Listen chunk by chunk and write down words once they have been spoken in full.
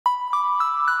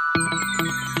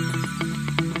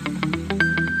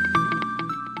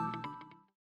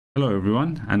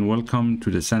everyone, and welcome to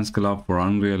the SenseGlove for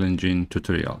Unreal Engine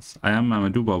tutorials. I am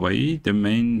Mamadou Babai, the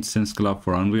main SenseGlove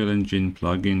for Unreal Engine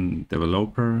plugin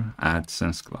developer at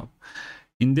SenseGlove.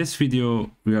 In this video,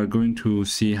 we are going to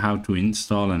see how to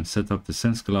install and set up the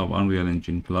SenseGlove Unreal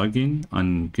Engine plugin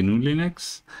on GNU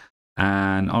Linux,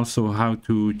 and also how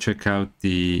to check out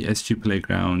the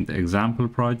SGPlayground example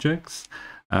projects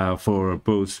for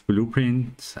both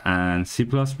Blueprint and C++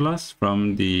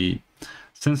 from the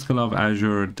SenseGlove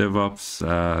Azure DevOps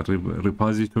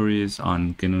repositories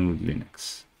on GNU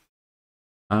Linux.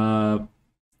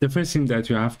 The first thing that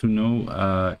you have to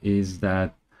know is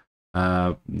that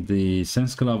the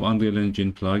SenseGlove Unreal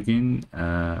Engine plugin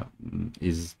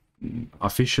is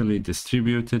officially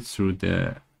distributed through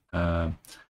the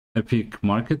Epic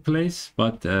Marketplace,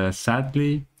 but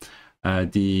sadly,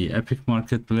 the Epic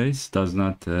Marketplace does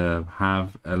not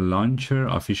have a launcher,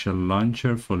 official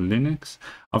launcher for Linux.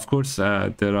 Of course,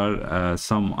 there are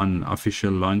some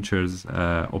unofficial launchers,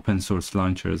 open source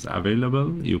launchers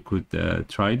available. You could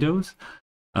try those.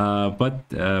 But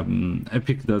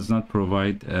Epic does not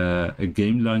provide a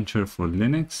game launcher for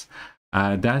Linux.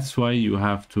 That's why you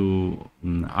have to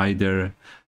either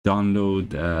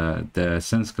download the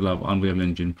SenseGlove Unreal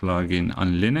Engine plugin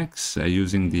on Linux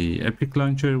using the Epic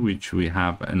launcher, which we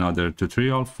have another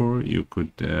tutorial for. You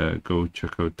could go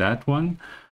check out that one.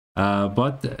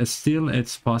 But still,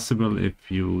 it's possible if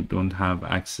you don't have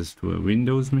access to a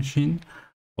Windows machine,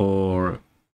 or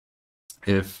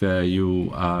if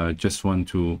you just want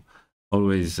to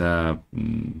always check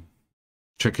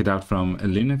it out from a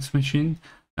Linux machine.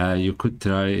 You could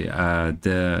try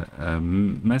the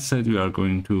method we are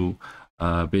going to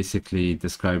basically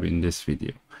describe in this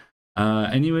video.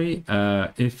 Anyway,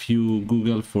 if you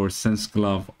Google for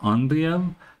SenseGlove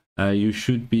Unreal, you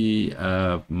should be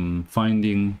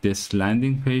finding this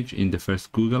landing page in the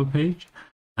first Google page.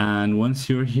 And once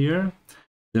you're here,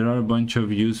 there are a bunch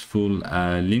of useful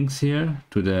links here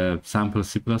to the sample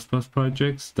C++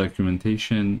 projects,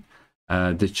 documentation,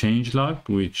 the changelog,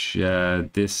 which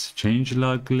this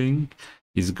changelog link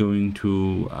is going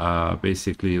to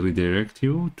basically redirect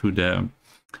you to the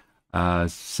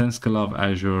SenseGlove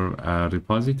Azure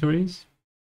repositories.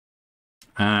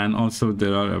 And also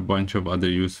there are a bunch of other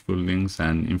useful links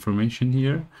and information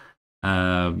here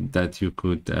that you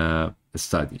could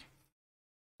study.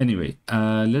 Anyway,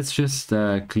 let's just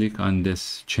click on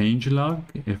this changelog.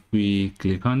 If we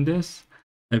click on this,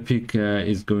 Epic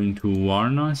is going to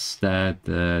warn us that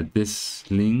this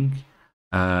link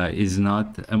is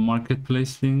not a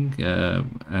marketplace link,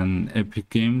 an Epic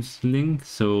Games link,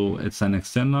 so it's an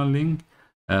external link.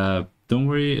 Don't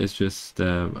worry, it's just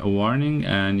a warning,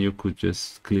 and you could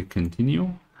just click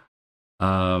continue.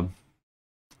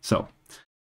 So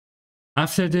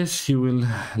after this, you will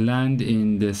land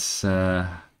in this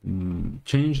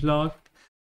changelog.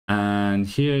 And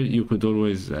here you could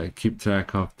always keep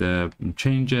track of the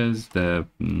changes that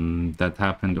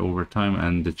happened over time,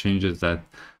 and the changes that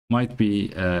might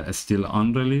be still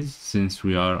unreleased. Since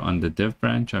we are on the dev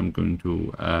branch, I'm going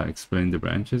to explain the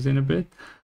branches in a bit.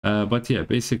 But yeah,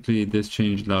 basically this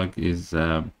changelog is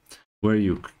where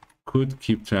you could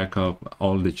keep track of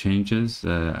all the changes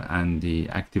and the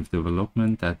active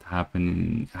development that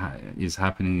is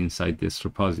happening inside this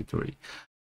repository.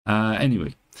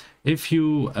 Anyway, if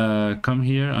you come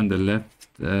here on the left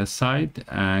side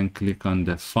and click on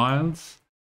the files,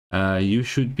 you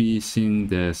should be seeing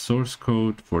the source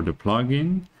code for the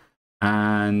plugin.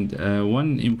 And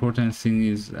one important thing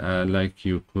is like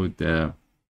you could,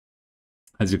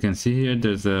 as you can see here,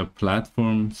 there's a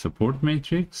platform support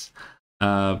matrix.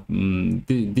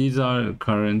 These are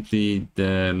currently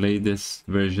the latest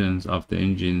versions of the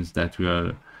engines that we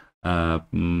are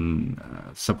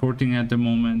supporting at the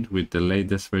moment with the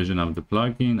latest version of the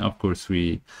plugin. Of course,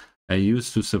 we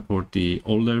used to support the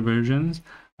older versions,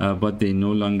 but they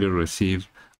no longer receive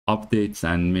updates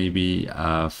and maybe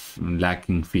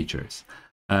lacking features.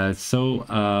 Also,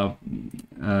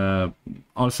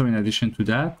 in addition to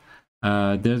that,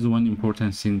 there's one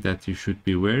important thing that you should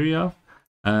be wary of.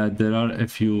 There are a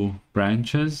few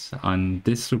branches on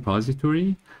this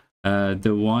repository.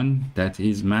 The one that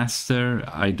is master,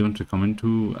 I don't recommend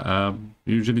to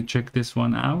usually check this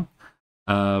one out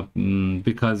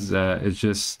because it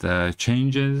just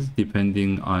changes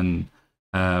depending on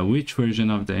which version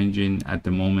of the engine at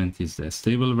the moment is the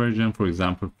stable version. For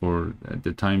example, for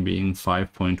the time being,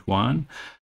 5.1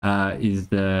 is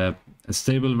the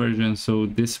stable version, so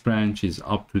this branch is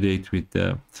up to date with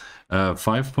the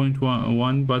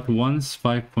 5.1, but once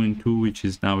 5.2, which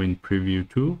is now in preview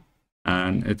 2,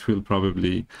 and it will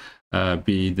probably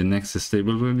be the next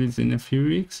stable release in a few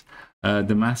weeks,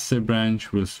 the master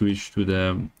branch will switch to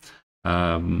the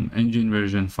engine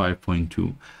version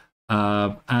 5.2.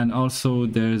 And also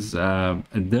there's a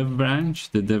dev branch.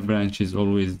 The dev branch is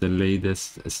always the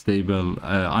latest stable,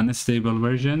 unstable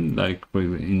version. Like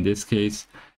in this case,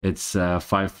 it's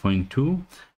 5.2.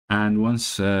 And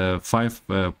once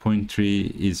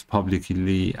 5.3 is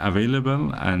publicly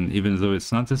available, and even though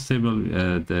it's not stable,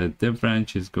 the dev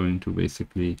branch is going to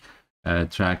basically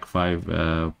track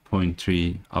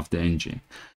 5.3 of the engine.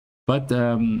 But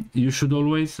you should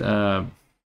always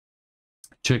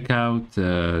check out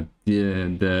the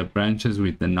branches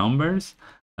with the numbers.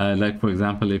 Like for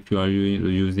example, if you are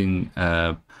using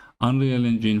Unreal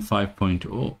Engine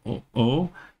 5.0,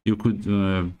 you could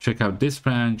check out this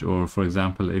branch, or for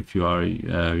example, if you are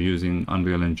using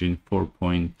Unreal Engine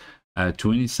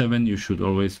 4.27, you should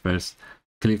always first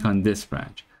click on this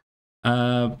branch.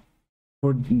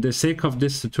 For the sake of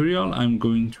this tutorial, I'm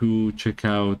going to check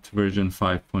out version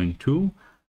 5.2.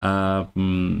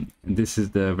 This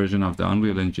is the version of the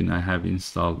Unreal Engine I have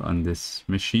installed on this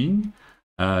machine.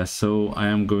 So I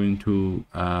am going to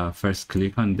first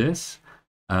click on this.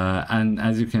 And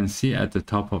as you can see at the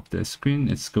top of the screen,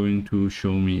 it's going to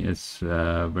show me its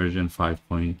version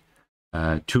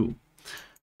 5.2.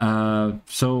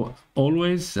 So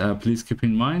always please keep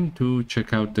in mind to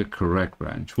check out the correct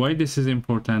branch. Why this is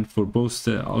important for both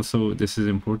also this is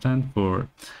important for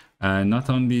not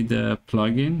only the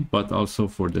plugin but also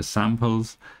for the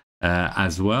samples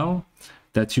as well,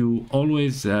 that you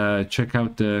always check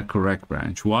out the correct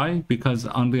branch. Why? Because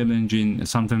Unreal Engine,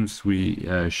 sometimes we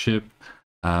ship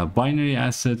binary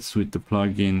assets with the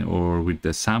plugin or with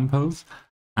the samples,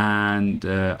 and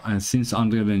since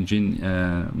Unreal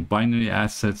Engine binary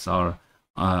assets are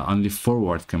only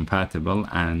forward compatible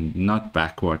and not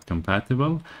backward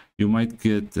compatible, you might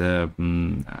get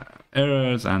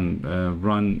errors and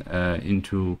run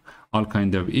into all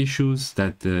kind of issues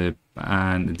that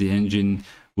and the engine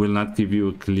will not give you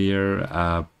a clear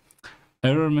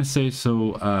error message,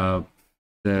 so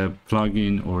the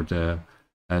plugin or the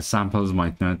samples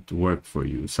might not work for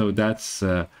you. So that's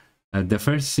the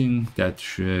first thing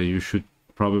that you should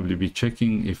probably be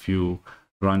checking if you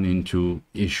run into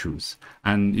issues,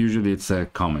 and usually it's a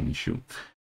common issue.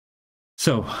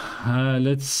 So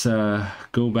let's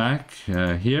go back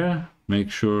here, make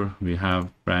sure we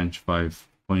have branch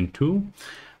 5.2,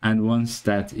 and once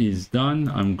that is done,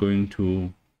 I'm going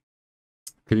to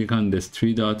click on this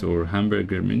three dot or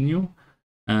hamburger menu,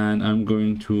 and I'm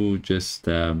going to just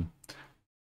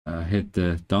hit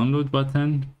the download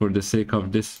button. For the sake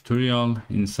of this tutorial,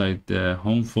 inside the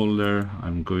home folder,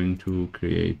 I'm going to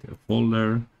create a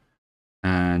folder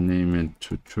and name it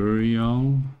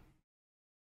tutorial,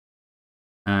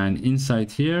 and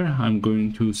inside here I'm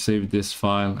going to save this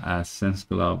file as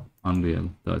SenseGlove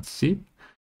Unreal.zip.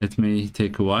 It may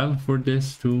take a while for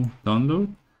this to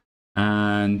download,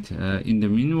 and in the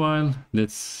meanwhile,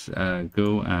 let's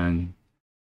go and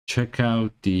check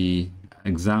out the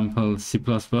example C++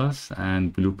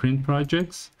 and Blueprint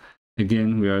projects.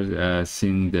 Again, we are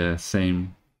seeing the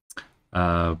same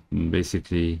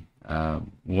basically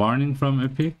warning from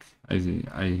Epic.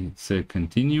 I say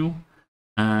continue,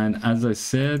 and as I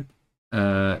said,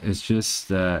 it's just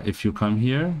if you come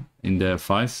here in the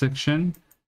file section,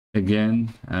 again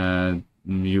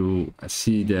you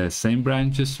see the same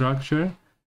branch structure.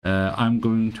 I'm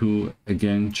going to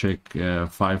again check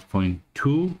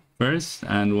 5.2 first,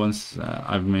 and once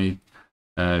I've made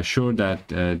sure that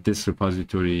this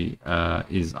repository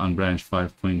is on branch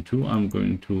 5.2, I'm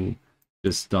going to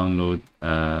just download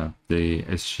the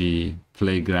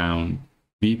SGPlayground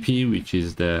BP, which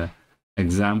is the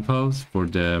examples for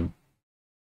the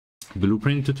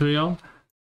Blueprint tutorial,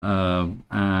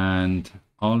 and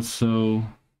also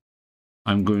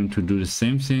I'm going to do the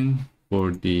same thing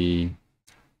for the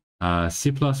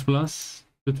C++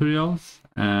 tutorials,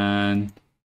 and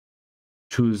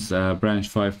choose branch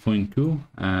 5.2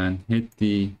 and hit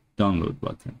the download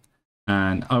button,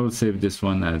 and I will save this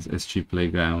one as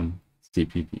SGPlayground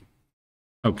CPP.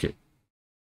 Okay,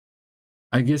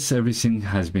 I guess everything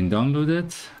has been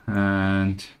downloaded,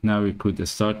 and now we could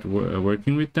start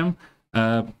working with them.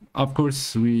 Of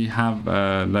course, we have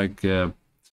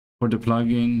for the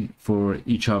plugin, for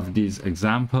each of these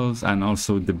examples, and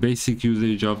also the basic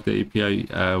usage of the API,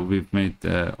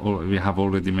 we have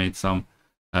already made some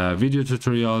video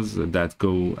tutorials that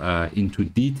go into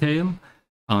detail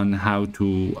on how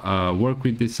to work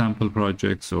with these sample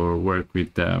projects or work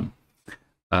with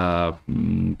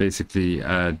basically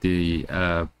the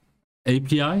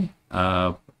API,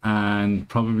 and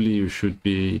probably you should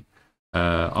be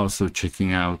also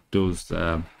checking out those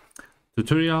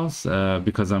tutorials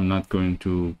because I'm not going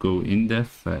to go in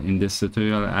depth in this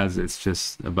tutorial, as it's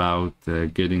just about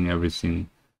getting everything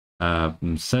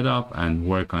set up and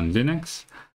work on Linux.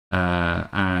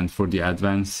 And for the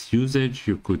advanced usage,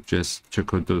 you could just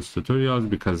check out those tutorials,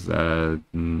 because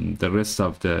the rest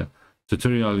of the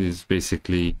tutorial is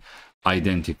basically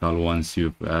identical once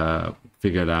you've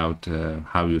figured out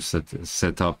how you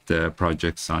set up the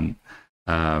projects on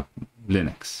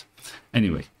Linux.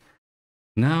 Anyway,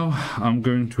 now I'm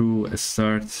going to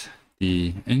start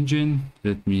the engine.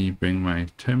 Let me bring my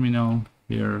terminal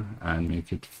here and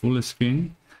make it full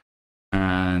screen.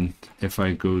 And if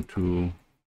I go to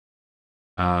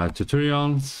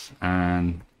tutorials,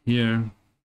 and here,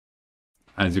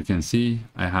 as you can see,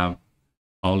 I have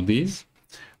all these.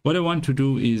 What I want to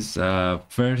do is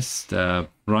first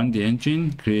run the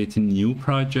engine, create a new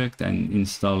project, and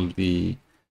install the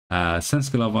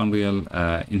SenseGlove Unreal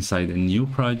inside a new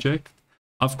project.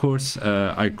 Of course,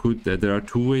 there are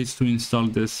two ways to install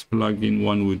this plugin.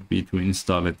 One would be to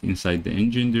install it inside the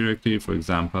engine directory. For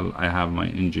example, I have my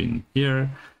engine here,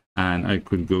 and I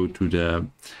could go to the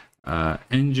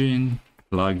engine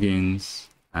plugins,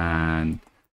 and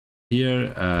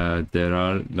here there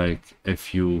are like a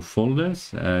few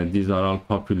folders. These are all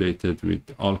populated with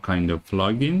all kind of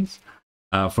plugins.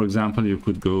 For example, you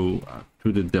could go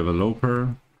to the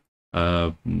developer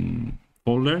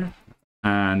folder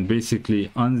and basically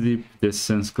unzip this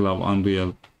SenseGlove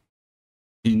Unreal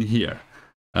in here,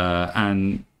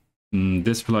 and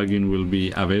this plugin will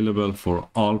be available for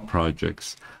all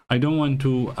projects. I don't want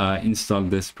to install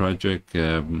this project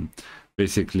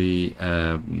basically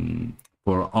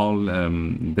for all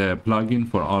the plugin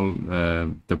for all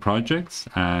the projects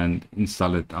and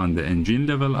install it on the engine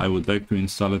level. I would like to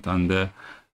install it on the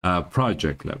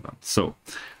project level. So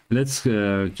let's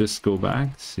just go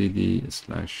back,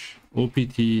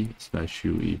 cd/opt/ue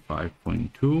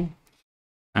 5.2,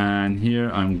 and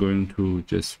here I'm going to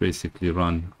just basically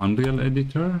run Unreal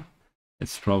Editor.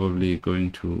 It's probably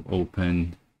going to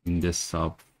open in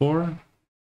desktop 4,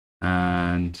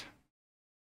 and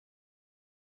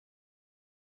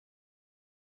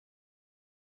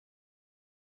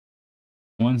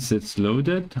once it's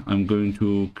loaded, I'm going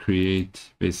to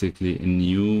create basically a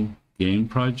new game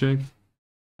project.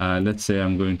 Let's say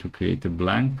I'm going to create a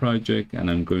blank project, and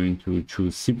I'm going to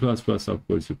choose C++. Of course,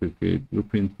 you could create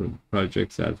blueprint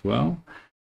projects as well.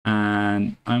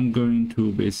 And I'm going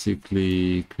to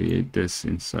basically create this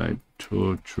inside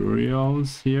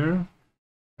tutorials here,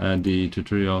 the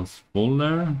tutorials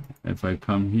folder. If I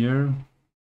come here,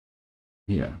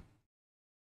 yeah,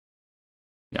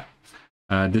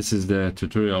 this is the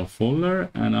tutorial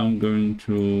folder, and I'm going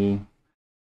to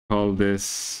call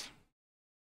this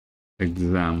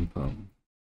example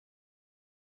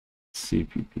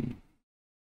CPP,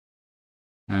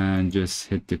 and just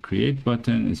hit the create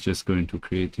button. It's just going to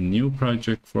create a new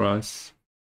project for us.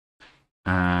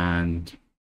 And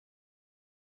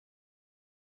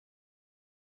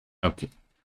okay,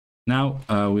 now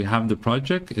we have the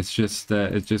project. It's just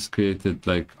created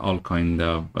like all kind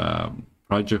of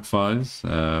project files,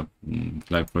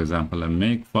 like for example a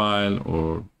make file,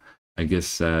 or I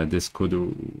guess this code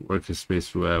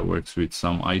workspace works with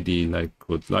some ID like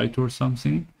CodeLight or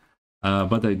something.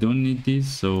 But I don't need these,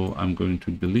 so I'm going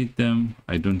to delete them.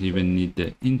 I don't even need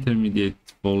the intermediate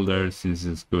folder since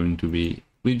it's going to be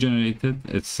regenerated.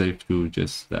 It's safe to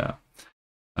just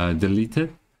delete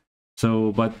it.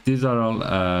 So, but these are all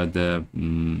the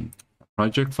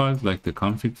project files, like the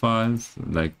config files,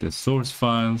 like the source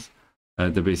files,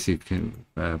 the basic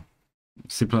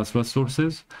C++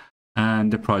 sources,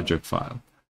 and the project file.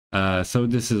 So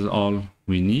this is all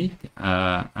we need.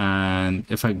 And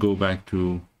if I go back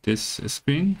to this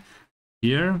screen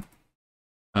here,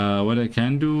 what I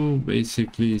can do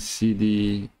basically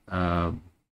cd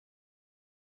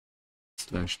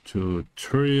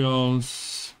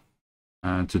 /tutorials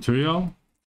tutorial,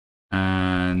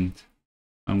 and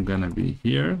I'm gonna be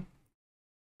here,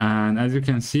 and as you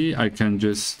can see, I can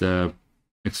just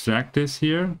extract this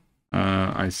here.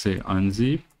 I say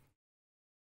unzip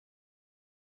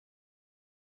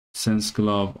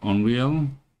SenseGlove Unreal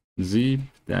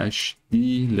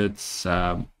zip-d. Let's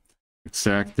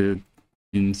extract it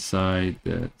inside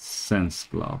the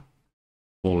SenseGlove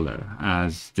folder,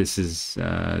 as this is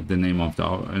the name of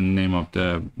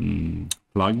the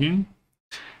plugin,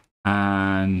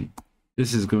 and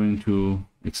this is going to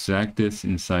extract this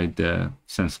inside the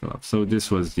SenseGlove. So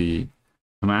this was the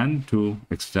command to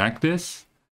extract this,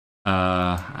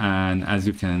 and as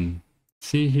you can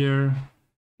see here,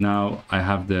 now I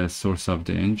have the source of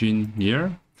the engine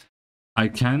here. I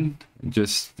can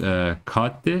just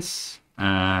cut this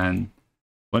and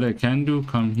what I can do,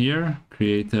 come here,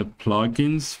 create a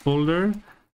plugins folder.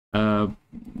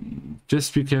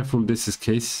 Just be careful, this is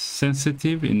case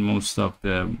sensitive in most of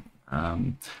the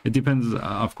it depends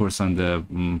of course on the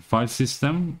file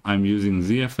system. I'm using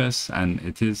ZFS and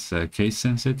it is case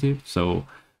sensitive. So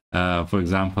for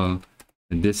example,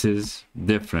 this is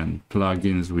different.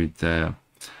 Plugins with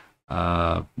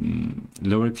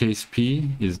lowercase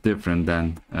p is different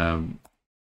than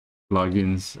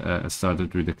plugins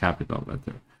started with a capital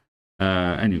letter.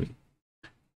 Anyway,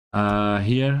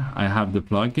 here I have the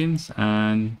plugins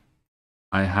and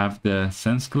I have the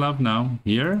SenseGlove now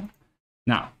here.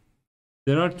 Now,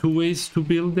 there are two ways to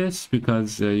build this,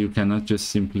 because you cannot just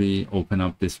simply open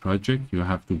up this project. You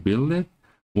have to build it.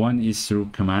 One is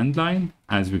through command line,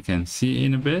 as we can see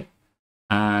in a bit,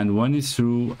 and one is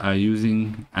through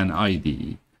using an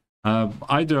IDE.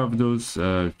 Either of those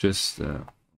I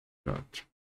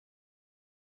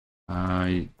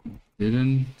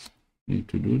didn't need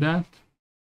to do that.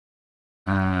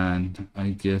 And I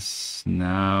guess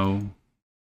now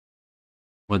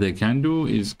what I can do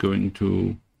is going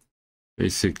to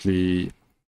basically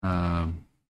the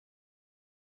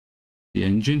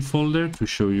engine folder to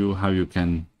show you how you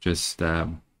can just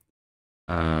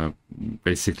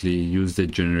basically use the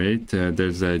generate.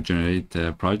 There's a generate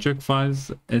project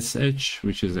files sh,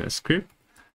 which is a script.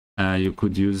 You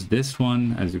could use this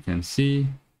one, as you can see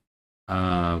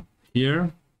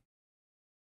here.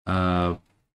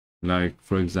 Like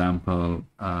for example,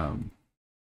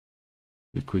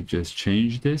 we could just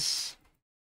change this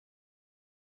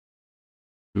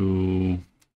to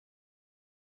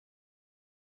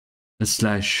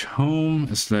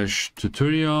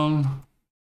 /home/tutorial,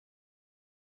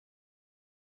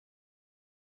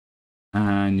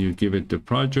 and you give it the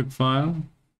project file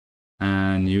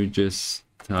and you just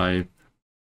type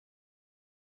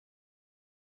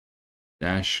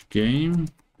 -game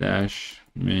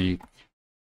 -make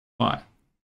file,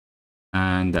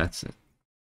 and that's it.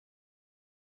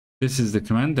 This is the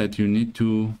command that you need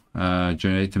to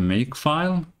generate a make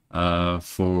file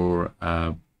for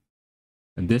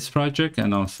this project,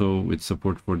 and also with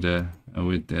support for the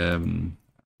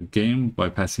game by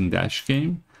passing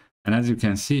 -game. And as you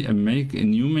can see, a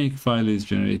new make file is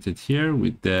generated here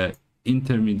with the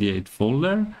intermediate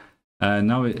folder.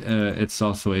 Now it's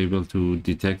also able to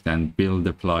detect and build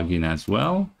the plugin as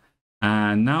well.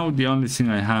 And now the only thing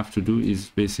I have to do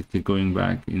is basically going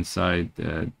back inside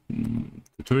the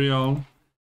tutorial,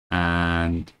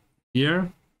 and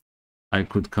here I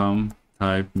could come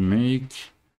type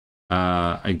make,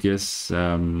 I guess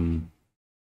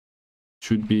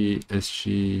should be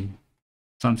SG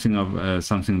something of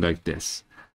something like this.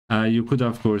 You could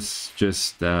of course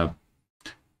just do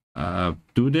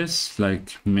this,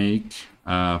 like make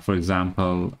for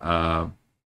example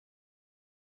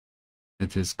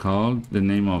it is called, the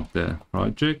name of the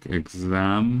project,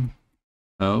 example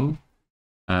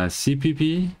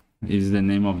CPP is the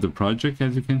name of the project,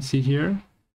 as you can see here,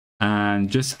 and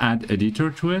just add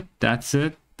editor to it. That's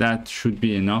it. That should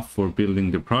be enough for building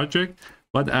the project.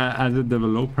 But as a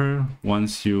developer,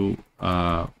 once you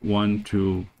want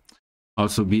to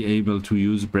also be able to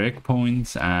use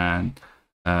breakpoints and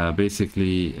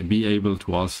basically be able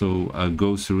to also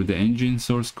go through the engine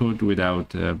source code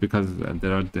without because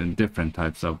there are different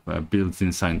types of builds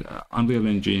inside Unreal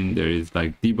Engine. There is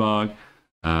like debug,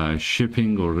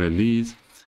 shipping or release,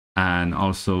 and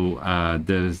also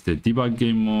there's the debug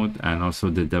game mode and also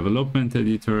the development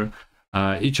editor.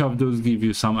 Each of those give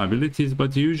you some abilities,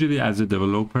 but usually as a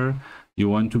developer you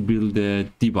want to build the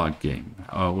debug game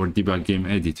or debug game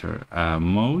editor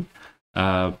mode.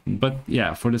 But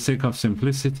yeah, for the sake of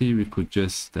simplicity, we could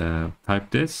just type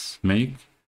this, make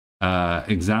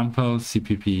example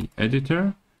CPP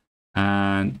editor,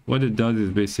 and what it does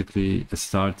is basically it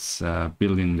starts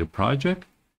building the project.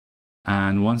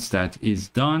 And once that is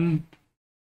done,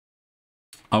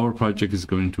 our project is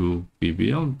going to be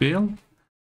built.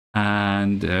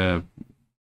 And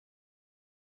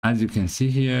as you can see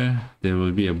here, there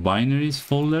will be a binaries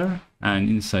folder, and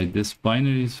inside this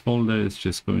binaries folder is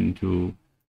just going to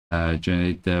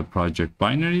generate the project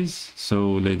binaries,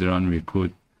 so later on we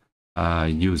could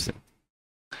use it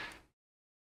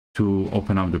to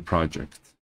open up the project.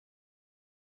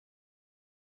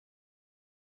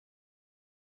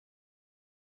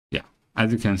 Yeah,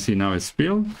 as you can see, now it's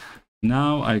built.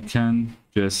 Now I can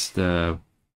just go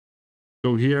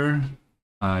here,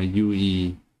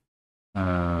 UE,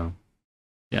 yeah,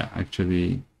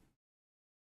 actually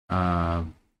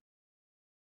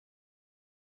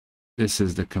this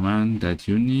is the command that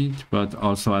you need, but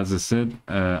also, as I said,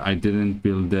 I didn't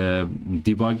build the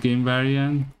debug game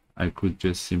variant. I could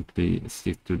just simply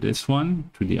stick to this one,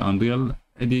 to the Unreal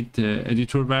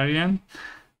editor variant.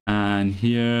 And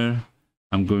here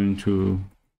I'm going to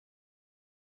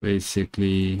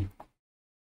basically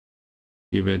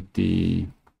give it the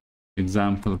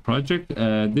example project.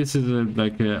 This is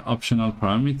like an optional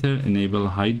parameter, enable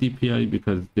high DPI,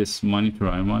 because this monitor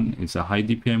I'm on is a high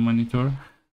DPI monitor.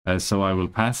 So I will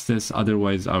pass this,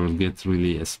 otherwise I will get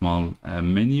really a small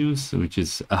menus, which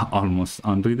is almost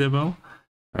unreadable.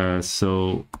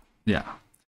 So yeah,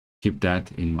 keep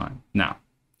that in mind. Now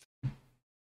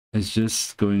it's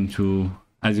just going to,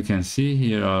 as you can see,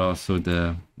 here are also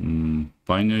the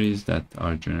binaries that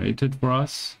are generated for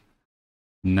us.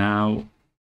 Now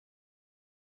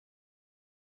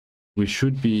we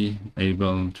should be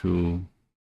able to,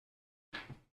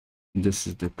 this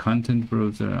is the content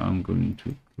browser. I'm going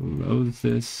to close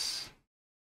this.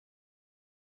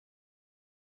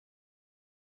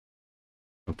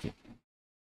 Okay.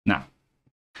 Now,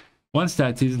 once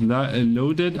that is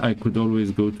loaded, I could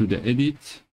always go to the edit,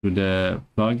 to the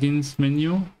plugins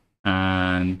menu,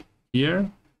 and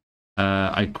here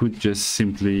I could just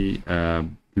simply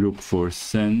look for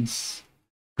SenseGlove.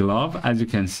 As you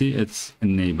can see, it's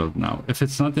enabled now. If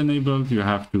it's not enabled, you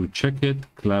have to check it,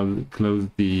 close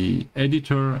the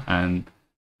editor, and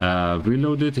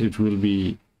reload it. It will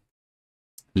be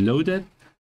loaded.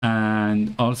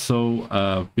 And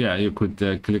also, yeah, you could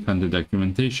click on the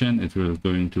documentation. It will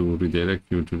going to redirect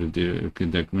you to the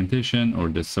documentation or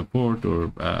the support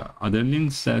or other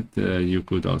links that you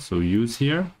could also use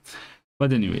here.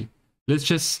 But anyway, let's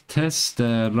just test,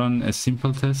 run a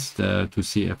simple test to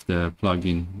see if the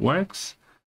plugin works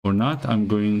or not. I'm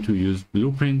going to use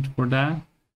Blueprint for that.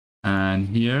 And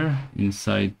here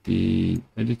inside the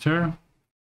editor,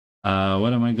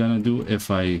 what am I gonna do? If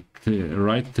I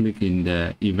right click in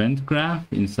the event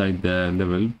graph inside the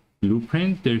level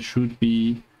blueprint, there should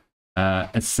be a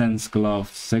SenseGlove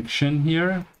section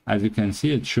here. As you can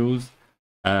see, it shows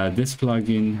this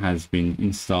plugin has been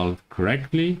installed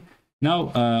correctly.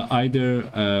 Now either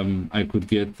I could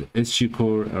get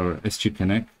SGCore or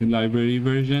SGConnect library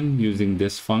version using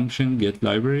this function, get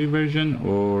library version,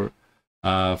 or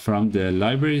from the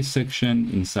library section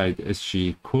inside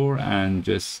SGCore and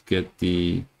just get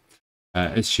the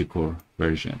SGCore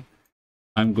version.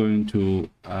 I'm going to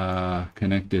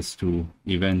connect this to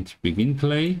event begin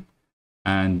play,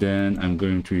 and then I'm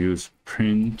going to use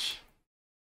print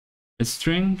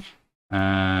string,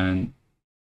 and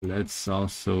let's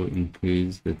also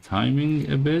increase the timing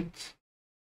a bit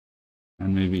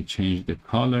and maybe change the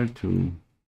color to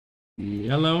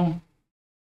yellow.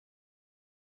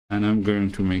 And I'm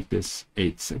going to make this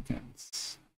 8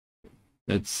 seconds.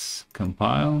 Let's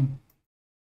compile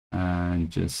and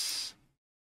just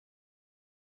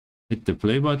hit the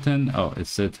play button. Oh, it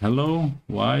said hello.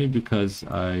 Why? Because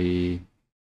I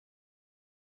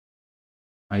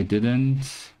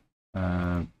didn't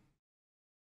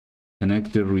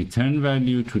connect the return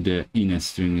value to the in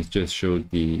string. It just showed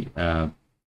the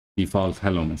default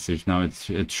hello message. Now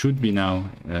it should be now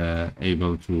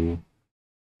able to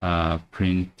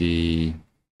print the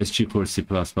SGCore C++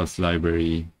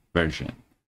 library version.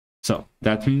 So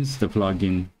that means the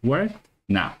plugin worked.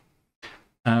 Now,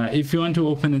 if you want to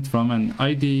open it from an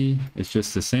IDE, it's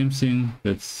just the same thing.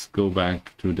 Let's go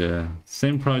back to the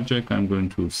same project. I'm going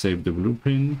to save the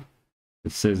blueprint.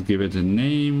 It says give it a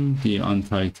name, the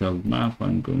untitled map.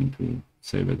 I'm going to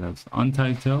save it as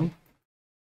untitled.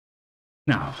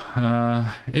 Now,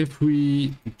 if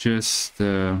we just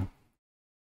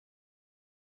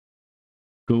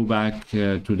go back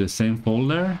to the same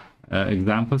folder,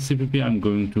 example CPP, I'm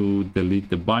going to delete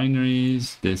the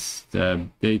binaries, this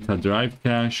data drive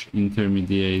cache,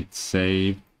 intermediate,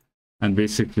 save, and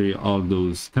basically all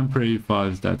those temporary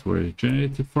files that were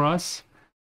generated for us.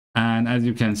 And as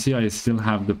you can see, I still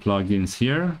have the plugins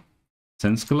here,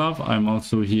 SenseGlove. I'm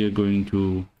also here going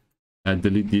to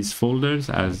delete these folders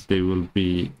as they will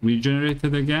be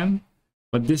regenerated again.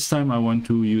 But this time I want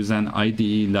to use an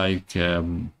IDE like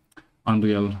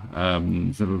Unreal,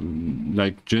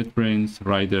 like JetBrains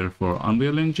Rider for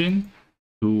Unreal Engine,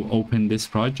 to open this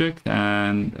project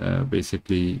and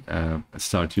basically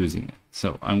start using it.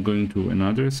 So I'm going to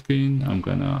another screen. I'm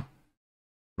gonna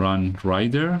run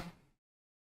Rider,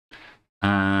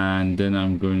 and then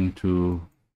I'm going to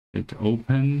hit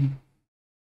open,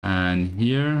 and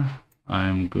here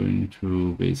I'm going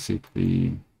to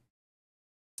basically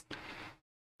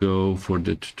go for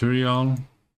the tutorial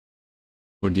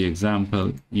for the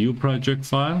example U project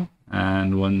file.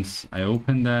 And once I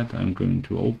open that, I'm going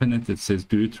to open it. It says,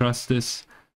 do you trust this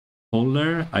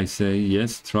folder? I say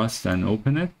yes, trust, and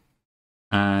open it.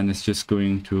 And it's just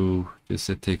going to,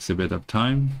 it takes a bit of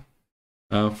time.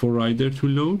 for Rider to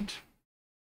load.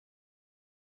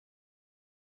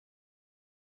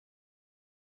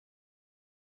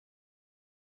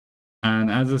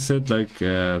 And as I said, like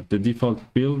the default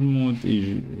build mode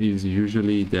is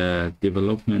usually the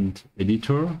development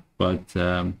editor, but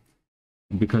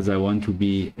because I want to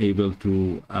be able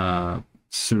to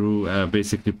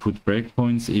basically put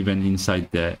breakpoints even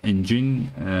inside the engine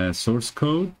source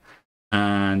code,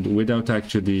 and without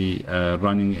actually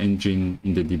running engine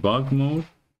in the debug mode,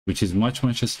 which is much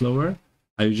slower,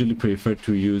 I usually prefer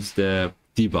to use the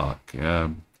debug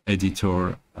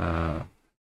editor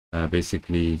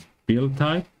basically build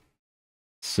type.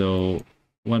 So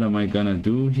what am I gonna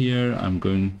do here? I'm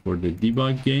going for the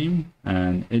debug game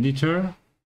and editor,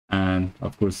 and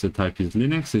of course the type is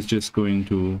Linux. It's just going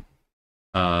to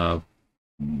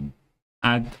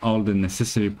add all the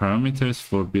necessary parameters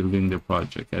for building the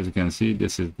project. As you can see,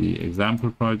 this is the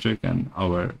example project, and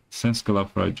our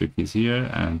SenseGlove project is here,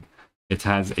 and it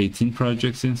has 18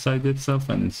 projects inside itself,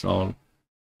 and it's all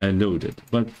loaded.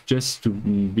 But just to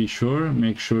be sure,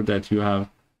 make sure that you have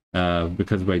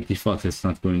because by default it's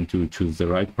not going to choose the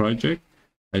right project.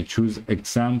 I choose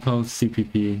example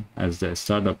CPP as the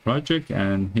startup project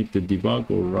and hit the debug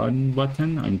or run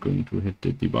button. I'm going to hit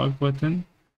the debug button.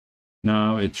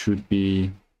 Now it should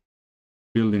be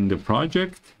building the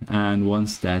project, and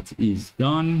once that is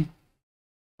done,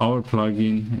 our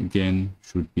plugin again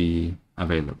should be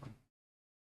available.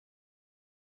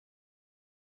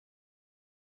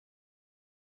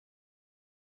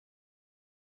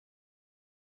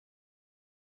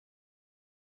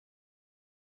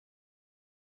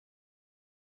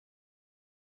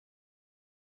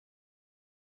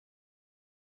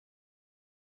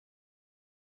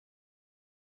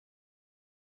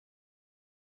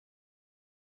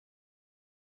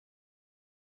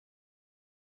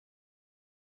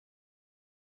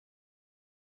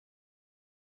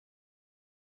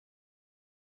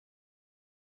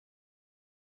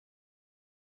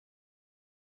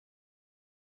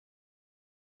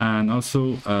 And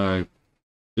also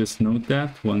just note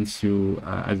that once you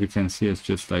as you can see, it's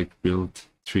just like built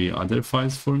 3 other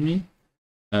files for me.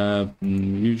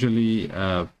 Usually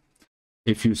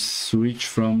if you switch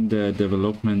from the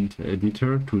development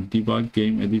editor to debug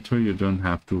game editor, you don't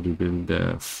have to rebuild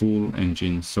the full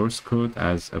engine source code,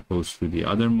 as opposed to the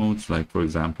other modes, like for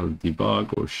example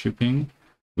debug or shipping,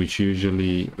 which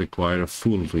usually require a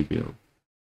full rebuild.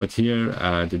 But here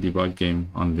the debug game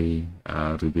only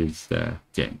rebuilds the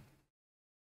game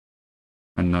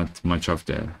and not much of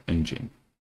the engine.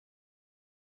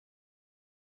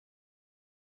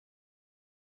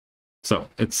 So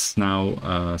it's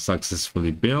now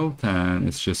successfully built, and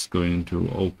it's just going to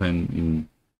open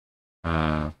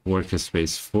in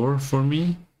workspace 4 for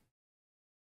me.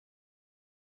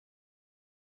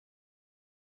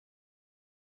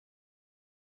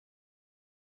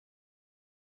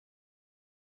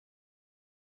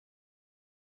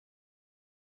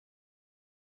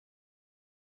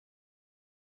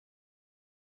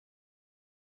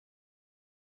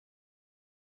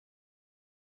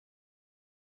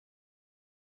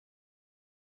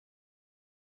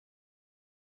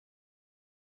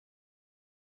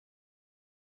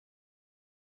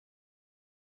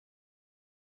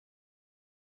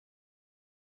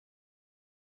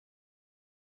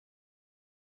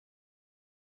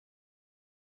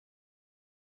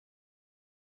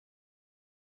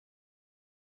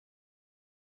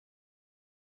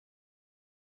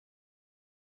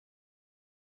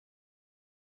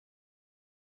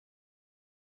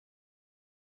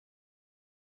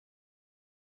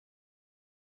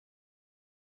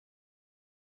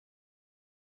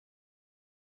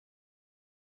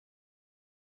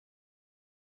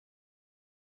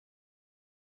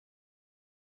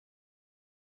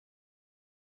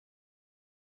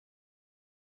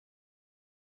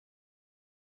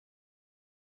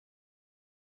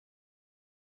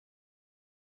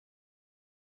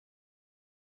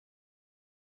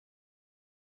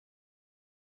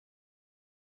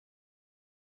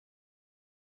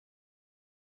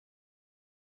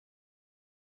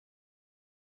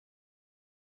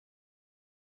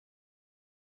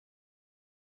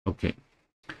 Okay,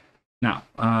 now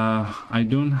I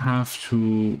don't have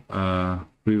to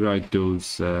rewrite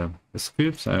those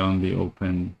scripts. I only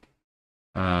open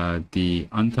the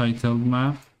untitled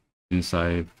map, since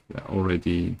I've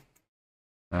already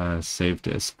saved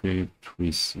the script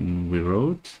we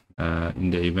wrote in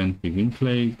the event begin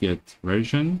play get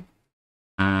version.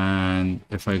 And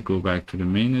if I go back to the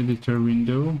main editor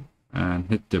window and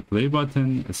hit the play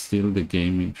button, still the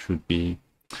game should be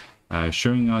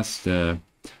showing us the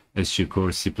SG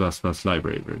Core C++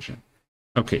 library version.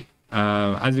 Okay,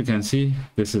 as you can see,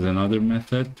 this is another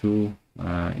method to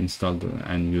install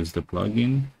and use the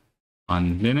plugin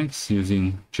on Linux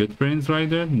using JetBrains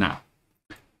Rider. Now,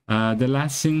 the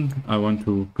last thing I want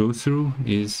to go through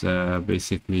is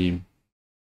basically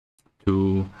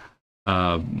to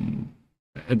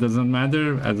it doesn't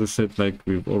matter, as I said, like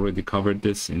we've already covered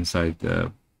this inside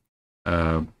the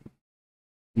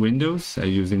Windows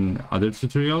using other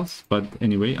tutorials, but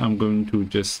anyway, I'm going to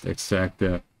just extract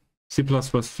the C++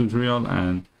 tutorial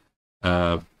and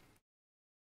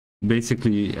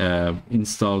basically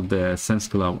install the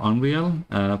SenseGlove Unreal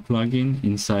plugin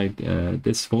inside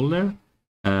this folder,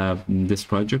 this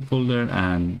project folder,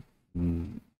 and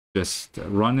just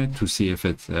run it to see if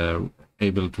it's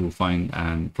able to find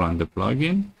and run the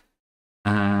plugin.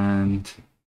 And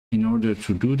in order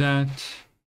to do that,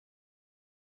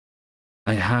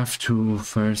 I have to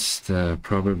first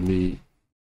probably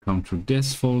come to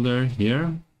this folder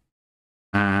here,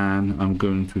 and I'm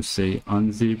going to say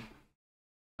unzip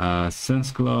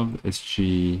SenseGlove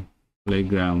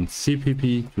SGPlayground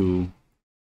CPP to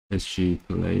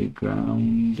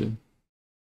SGPlayground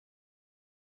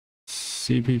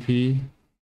CPP.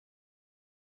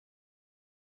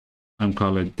 I'm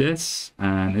calling it this,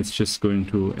 and it's just going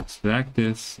to extract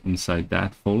this inside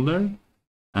that folder.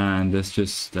 And let's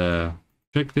just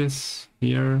check this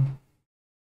here.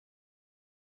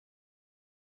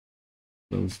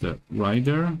 Close the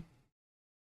rider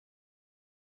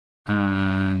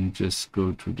and just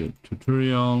go to the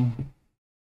tutorial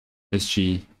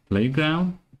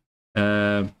SGPlayground.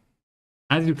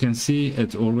 As you can see,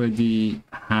 it already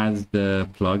has the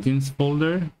plugins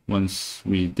folder once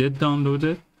we did download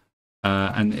it.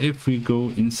 And if we go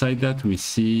inside that, we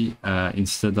see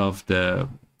instead of the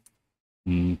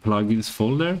plugins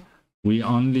folder, we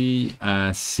only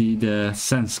see the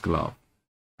SenseGlove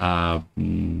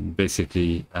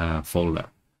basically folder.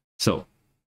 So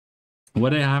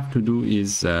what I have to do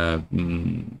is I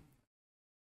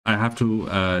have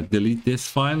to delete this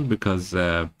file, because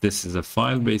this is a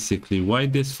file. Basically, why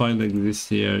this file exists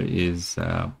here is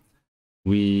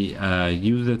we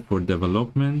use it for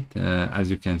development.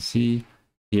 As you can see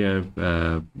here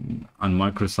on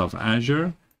Microsoft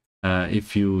Azure,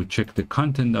 if you check the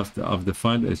content of the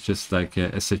file, it's just like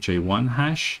a SHA-1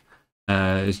 hash.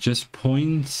 It just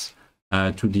points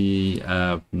to the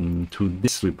to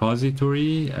this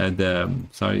repository,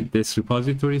 this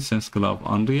repository SenseGlove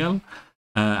Unreal,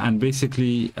 and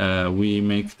basically we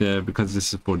make because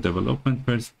this is for development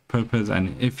purpose,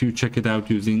 and if you check it out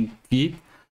using Git,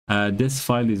 this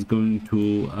file is going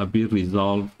to be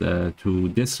resolved to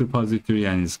this repository,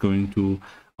 and it's going to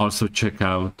also check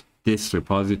out this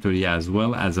repository as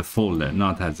well as a folder,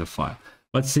 not as a file.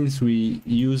 But since we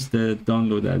use the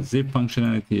download as zip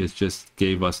functionality, it just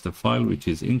gave us the file, which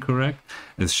is incorrect.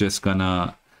 It's just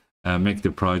gonna make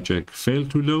the project fail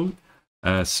to load.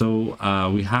 So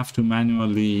we have to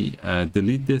manually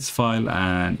delete this file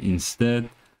and instead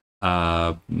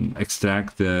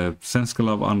extract the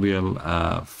SenseGlove Unreal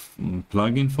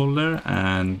plugin folder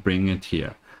and bring it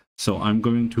here. So I'm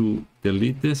going to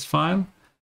delete this file,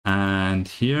 and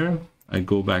here I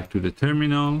go back to the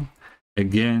terminal.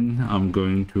 Again, I'm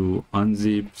going to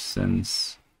unzip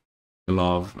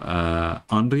SenseGlove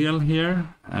Unreal here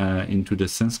into the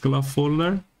SenseGlove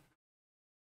folder.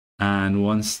 And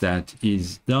once that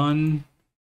is done,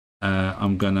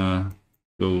 I'm gonna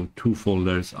go 2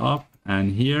 folders up,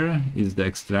 and here is the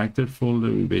extracted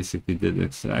folder. We basically did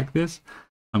extract this.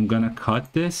 I'm gonna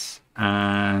cut this,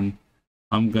 and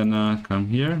I'm gonna come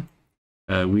here.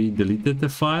 We deleted the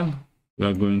file. We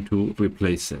are going to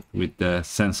replace it with the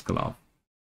SenseGlove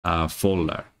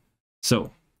folder.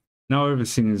 So now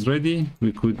everything is ready.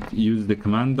 We could use the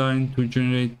command line to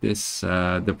generate this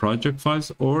the project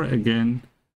files, or again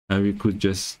we could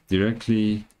just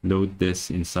directly load this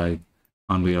inside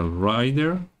Unreal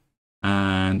Rider,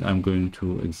 and I'm going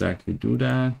to exactly do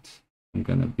that. I'm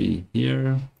gonna be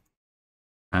here,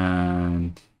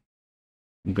 and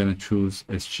I'm gonna choose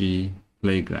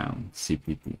SGPlayground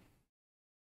CPP.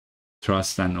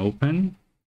 Trust and open.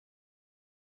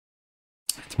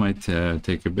 It might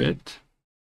take a bit,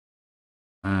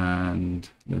 and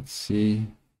let's see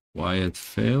why it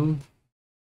failed.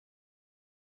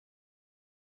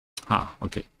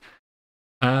 Okay.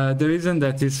 The reason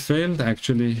that it failed,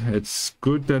 actually, it's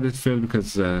good that it failed,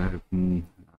 because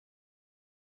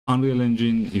Unreal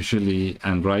Engine usually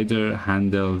and Rider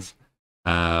handles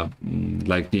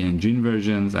like the engine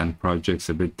versions and projects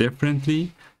a bit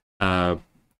differently.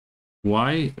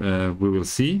 Why? We will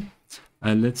see.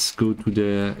 Let's go to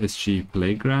the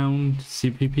SGPlayground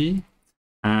CPP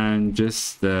and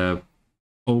just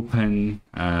open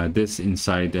this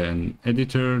inside an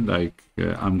editor, like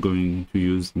I'm going to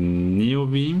use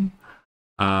NeoVim,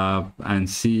 and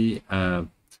see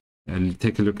and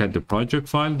take a look at the project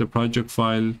file. The project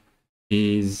file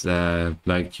is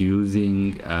like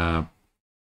using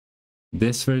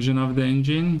this version of the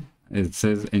engine. It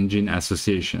says engine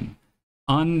association.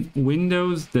 On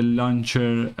Windows, the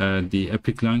launcher, the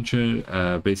Epic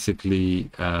launcher, basically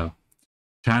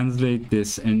translate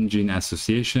this engine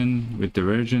association with the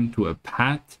version to a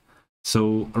path,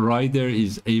 so Rider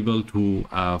is able to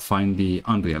find the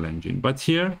Unreal Engine. But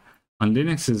here on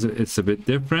Linux, it's a bit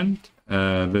different.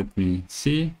 Let me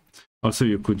see. Also,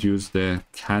 you could use the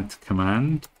cat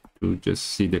command to just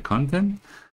see the content.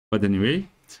 But anyway,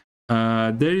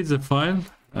 there is a file.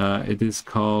 It is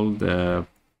called,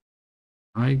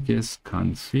 I guess,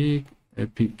 config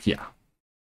epic. Yeah.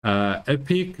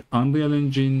 Epic Unreal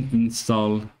Engine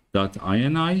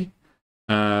install.ini.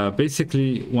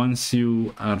 Basically, once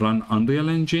you run Unreal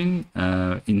Engine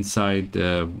inside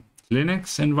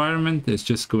Linux environment, it's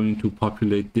just going to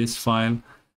populate this file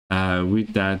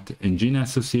with that engine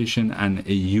association and a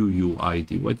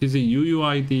UUID. What is a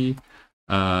UUID?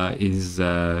 Is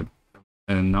a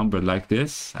number like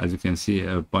this. As you can see,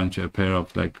 a pair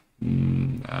of like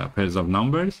pairs of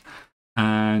numbers.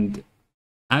 And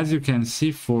as you can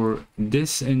see, for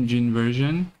this engine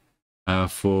version,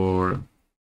 for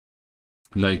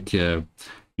like UE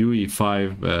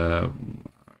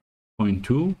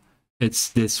 5.2, it's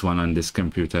this one on this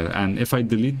computer. And if I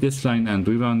delete this line and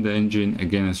rerun the engine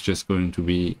again, it's just going to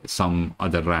be some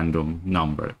other random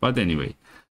number. But anyway,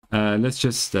 let's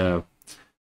just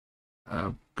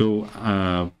go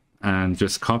and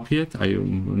just copy it.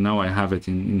 Now I have it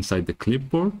inside the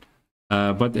clipboard.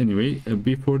 But anyway,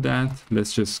 before that,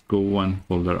 let's just go one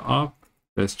folder up.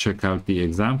 Let's check out the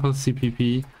example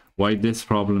CPP. Why this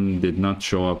problem did not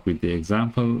show up with the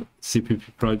example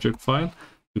CPP project file?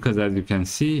 Because as you can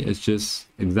see, it just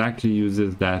exactly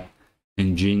uses that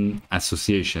engine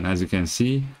association. As you can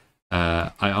see,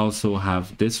 I also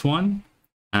have this one,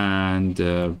 and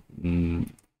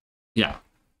yeah,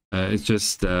 it's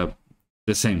just the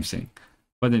same thing.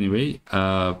 But anyway,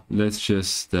 let's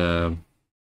just go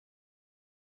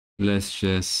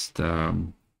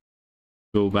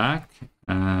back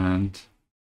and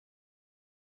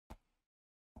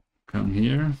come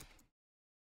here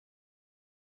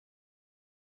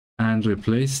and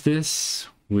replace this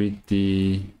with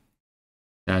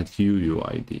that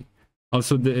UUID.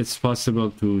 Also, it's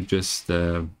possible to just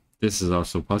this is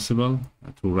also possible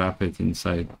to wrap it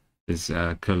inside this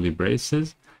curly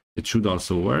braces. It should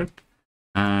also work.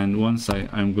 And once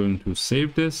I'm going to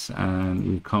save this, and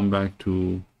we come back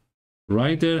to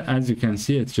Rider. As you can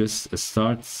see, it just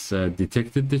starts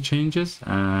detected the changes,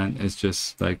 and it's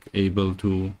just like able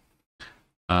to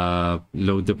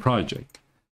load the project.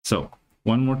 So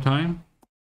one more time,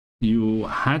 you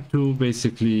had to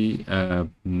basically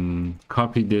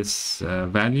copy this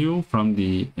value from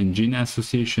the engine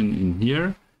association in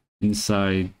here,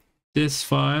 inside this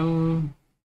file,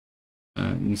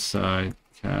 inside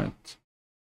cat,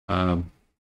 from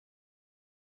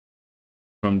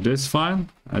this file.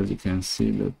 As you can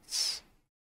see, let's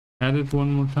add it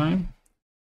one more time.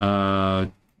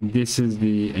 This is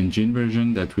the engine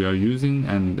version that we are using,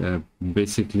 and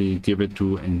basically give it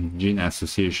to engine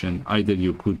association. Either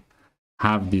you could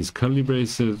have these curly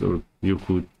braces or you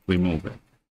could remove it.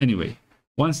 Anyway,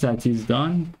 once that is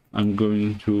done, I'm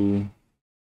going to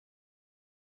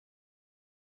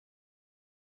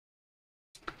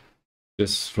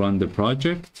just run the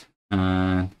project,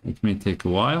 and it may take a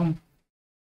while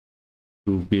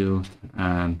to build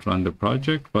and run the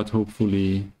project, but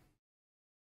hopefully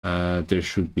there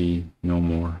should be no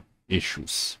more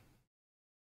issues.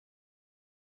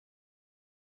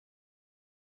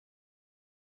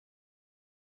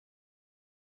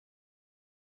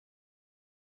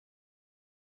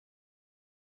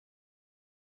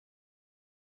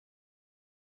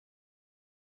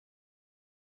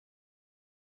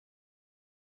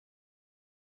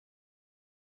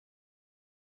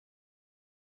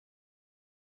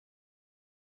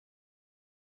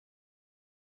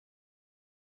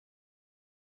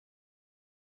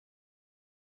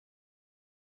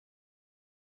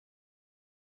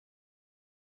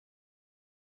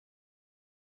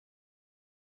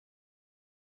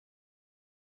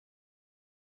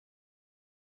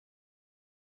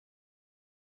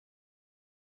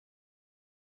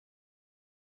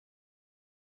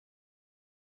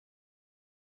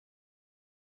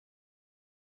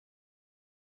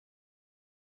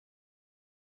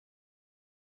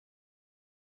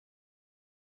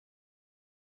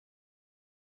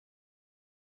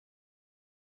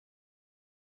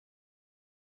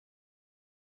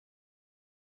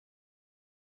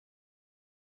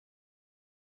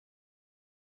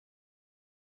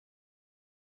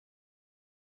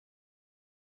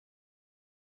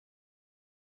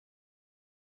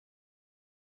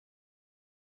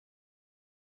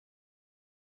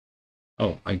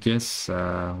 Oh, I guess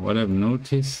what I've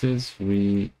noticed is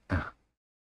we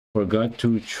forgot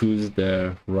to choose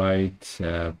the right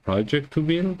project to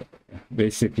build.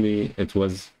 Basically, it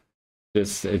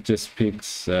just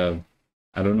picks. I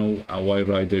don't know why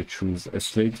Rider choose a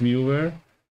slate viewer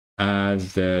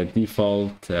as the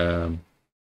default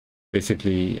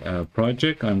basically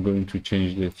project. I'm going to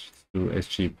change this to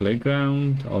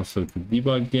SGPlayground, also to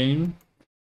debug game.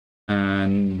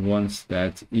 And once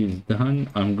that is done,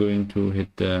 I'm going to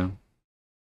hit the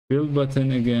build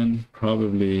button again.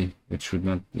 Probably it should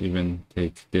not even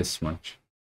take this much,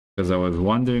 because I was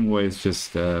wondering why it's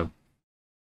just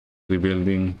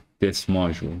rebuilding this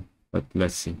module, but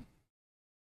let's see.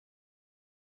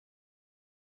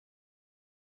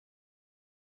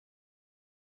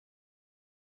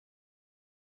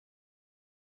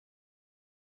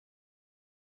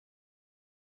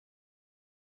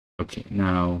 Okay,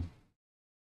 now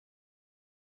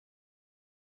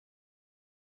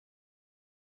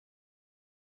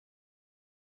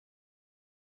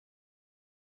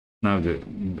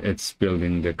it's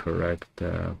building the correct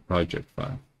project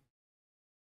file.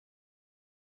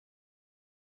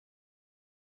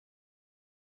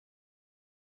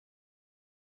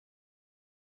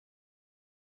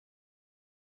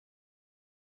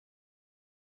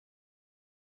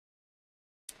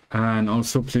 And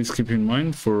also please keep in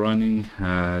mind for running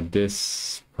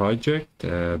this project,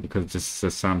 because this is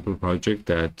a sample project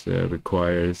that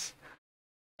requires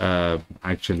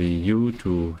actually you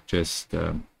to just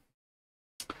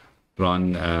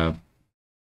run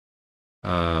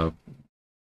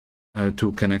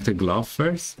to connect a glove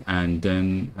first, and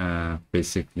then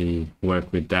basically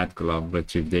work with that glove,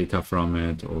 retrieve data from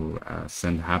it, or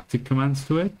send haptic commands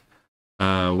to it.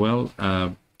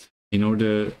 In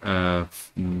order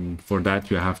for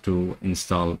that, you have to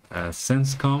install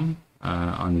SenseCom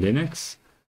on Linux.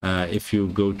 If you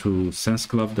go to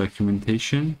SenseGlove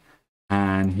documentation,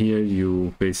 and here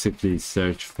you basically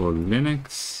search for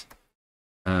Linux,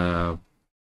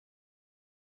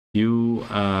 you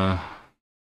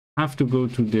have to go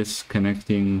to this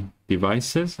connecting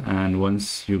devices, and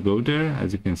once you go there,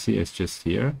 as you can see, it's just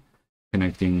here,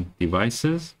 connecting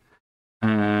devices,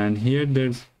 and here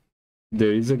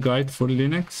there is a guide for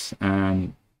Linux,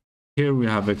 and here we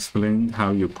have explained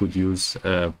how you could use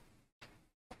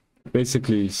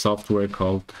basically software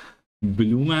called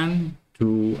Blueman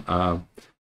to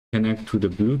connect to the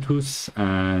Bluetooth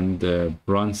and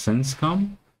run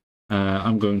SenseCom.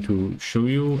 I'm going to show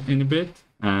you in a bit,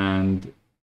 and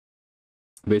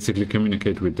basically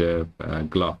communicate with the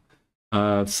glove.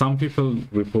 Some people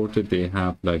reported they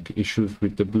have like issues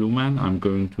with the Blueman. I'm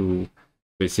going to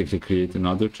basically create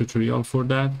another tutorial for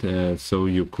that, so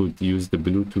you could use the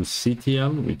Bluetooth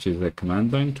CTL, which is a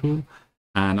command line tool,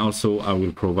 and also I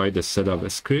will provide a set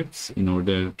of scripts in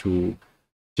order to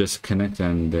just connect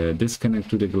and disconnect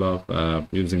to the glove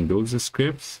using those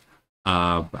scripts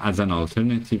as an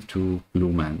alternative to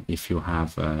Blueman if you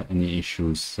have any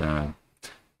issues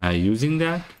using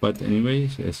that. But anyway,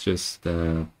 it's just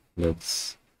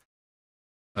let's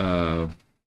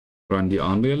run the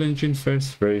Unreal Engine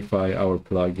first, verify our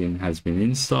plugin has been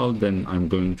installed, then I'm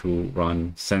going to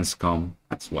run SenseCom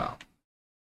as well.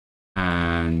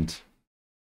 And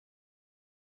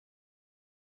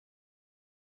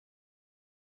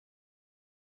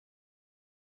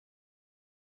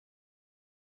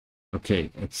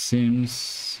okay, it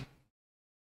seems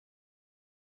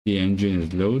the engine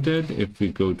is loaded. If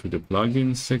we go to the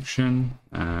plugins section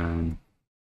and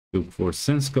look for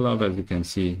SenseGlove, as you can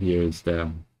see, here is the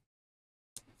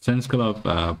SenseGlove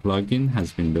plugin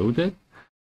has been loaded.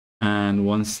 And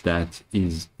once that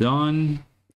is done,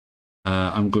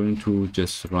 I'm going to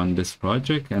just run this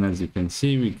project, and as you can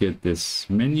see, we get this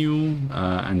menu,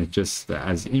 and it just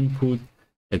as input,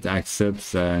 it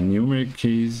accepts numeric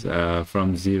keys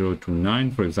from 0 to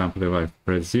 9. For example, if I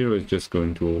press 0, it's just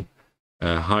going to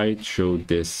show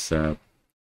this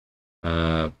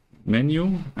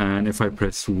menu, and if I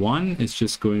press 1, it's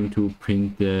just going to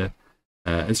print the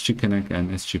SG Connect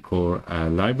and SG Core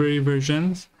library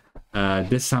versions.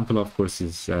 This sample, of course,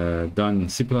 is done in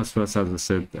C++. As I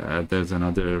said, there's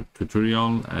another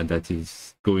tutorial that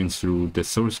is going through the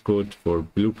source code for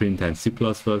Blueprint and C++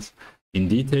 in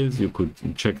details. You could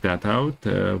check that out.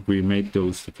 We made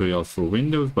those tutorials for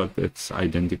Windows, but it's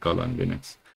identical on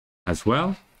Linux as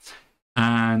well.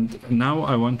 And now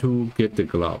I want to get the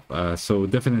glove. So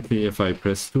definitely if I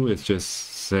press 2, it just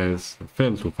says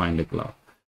fail to find the glove.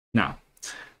 Now,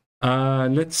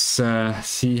 let's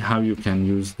see how you can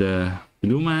use the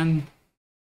Blueman.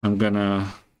 I'm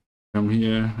gonna come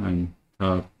here and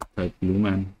type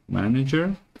Blueman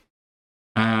Manager.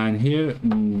 And here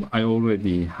I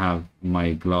already have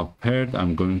my glove paired.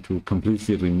 I'm going to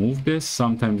completely remove this.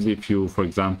 Sometimes if you, for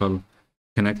example,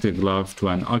 connect a glove to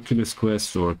an Oculus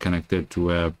Quest or connect it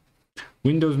to a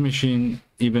Windows machine,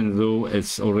 even though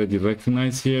it's already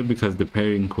recognized here because the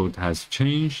pairing code has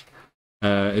changed,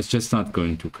 it's just not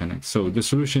going to connect. So the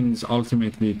solution is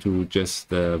ultimately to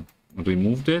just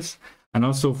remove this. And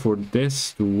also for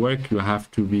this to work, you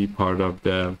have to be part of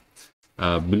the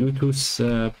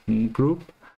Bluetooth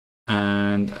group,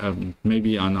 and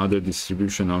maybe on other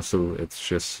distribution also it's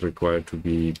just required to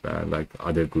be like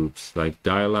other groups like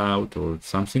dial out or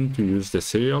something to use the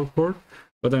serial port.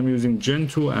 But I'm using Gen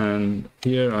 2, and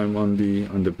here I'm only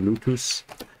on the Bluetooth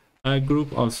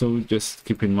group. Also just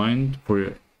keep in mind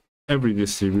for every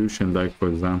distribution, like for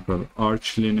example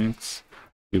Arch Linux,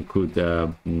 you could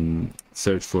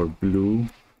search for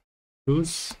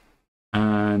Bluetooth,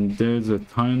 and there's a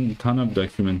ton of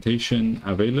documentation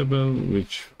available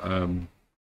which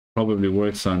probably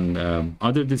works on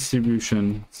other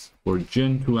distributions. For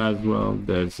Gen 2 as well,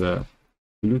 there's a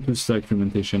Bluetooth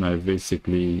documentation. I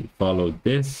basically followed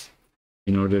this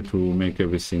in order to make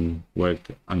everything work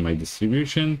on my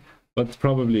distribution, but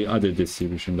probably other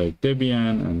distribution like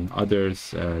Debian and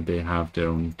others, they have their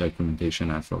own documentation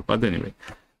as well. But anyway,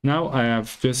 now I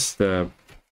have just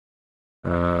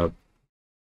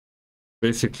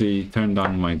basically turned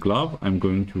on my glove. I'm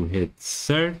going to hit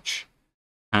search,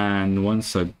 and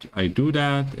once I do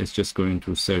that, it's just going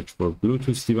to search for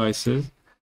Bluetooth devices.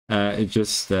 It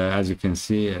just as you can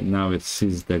see now, it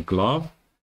sees the glove.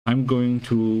 I'm going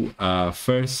to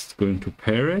first going to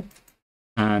pair it,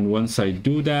 and once I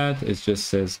do that, it just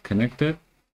says connected,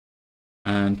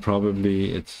 and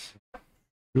probably it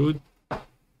should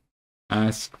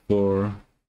ask for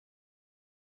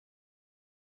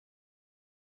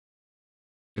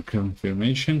a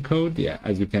confirmation code. Yeah,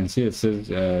 as you can see, it says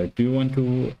do you want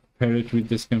to pair it with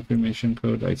this confirmation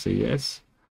code? I say yes,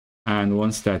 and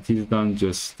once that is done,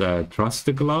 just trust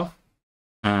the glove.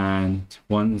 And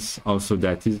once also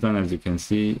that is done, as you can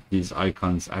see, these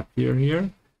icons appear here.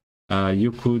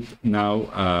 You could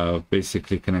now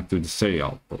basically connect to the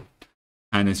serial port,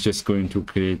 and it's just going to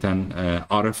create an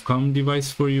RFCOM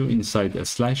device for you inside a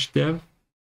 /dev,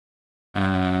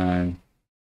 and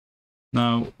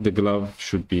now the glove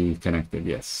should be connected.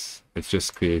 Yes, it's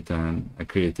just created an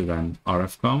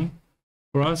RFCOM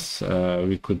for us.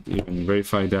 We could even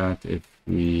verify that if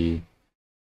we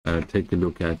take a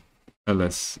look at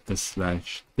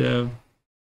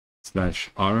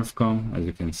ls/dev/RFCOM. As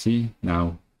you can see,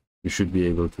 now you should be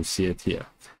able to see it here.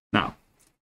 Now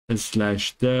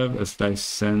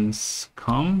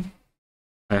 /dev/SenseCom,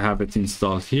 I have it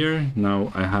installed here.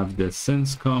 Now I have the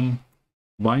SenseCom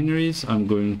binaries. I'm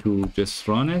going to just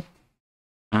run it,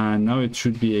 and now it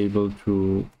should be able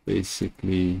to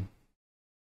basically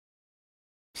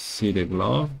see the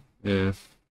glove. If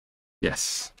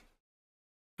yes,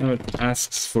 now it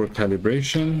asks for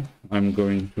calibration. I'm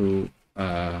going to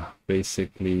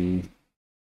basically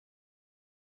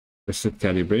reset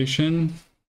calibration.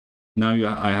 Now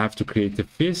I have to create a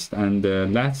fist, and the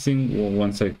last thing,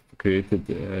 once I created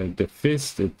the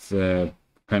fist, it's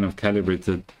kind of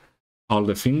calibrated all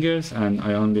the fingers, and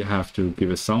I only have to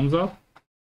give a thumbs up,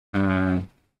 and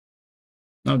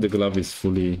now the glove is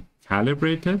fully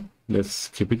calibrated. Let's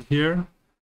keep it here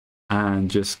and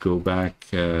just go back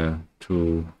to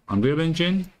Unreal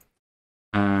Engine,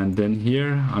 and then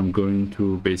here I'm going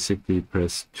to basically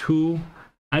press 2.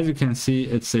 As you can see,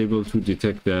 it's able to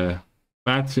detect the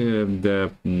battery,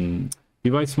 the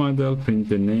device model, print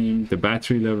the name, the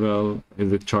battery level,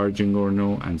 is it charging or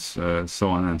no, and so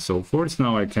on and so forth.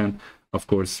 Now I can, of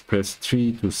course, press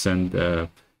 3 to send a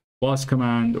pause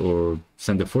command or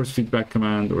send a force feedback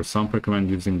command or sample command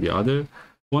using the other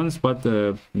ones, but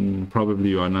probably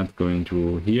you are not going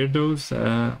to hear those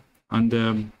through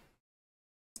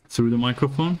the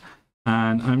microphone.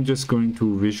 And I'm just going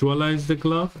to visualize the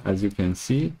glove. As you can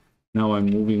see, now I'm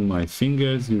moving my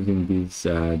fingers using these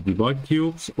debug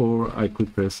cubes, or I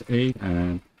could press 8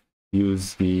 and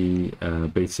use the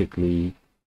basically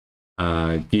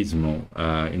gizmo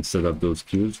instead of those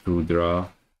cubes to draw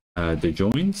the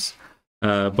joints.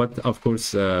 But of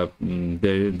course, there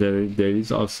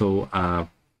is also a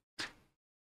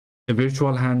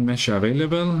virtual hand mesh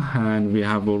available, and we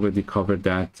have already covered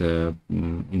that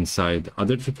inside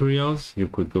other tutorials. You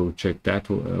could go check that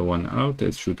one out.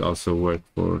 It should also work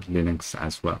for Linux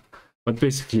as well. But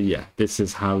basically, yeah, this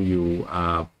is how you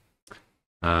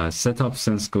set up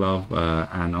SenseGlove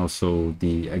and also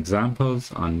the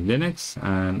examples on Linux,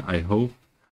 and I hope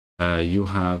you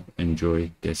have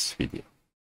enjoyed this video.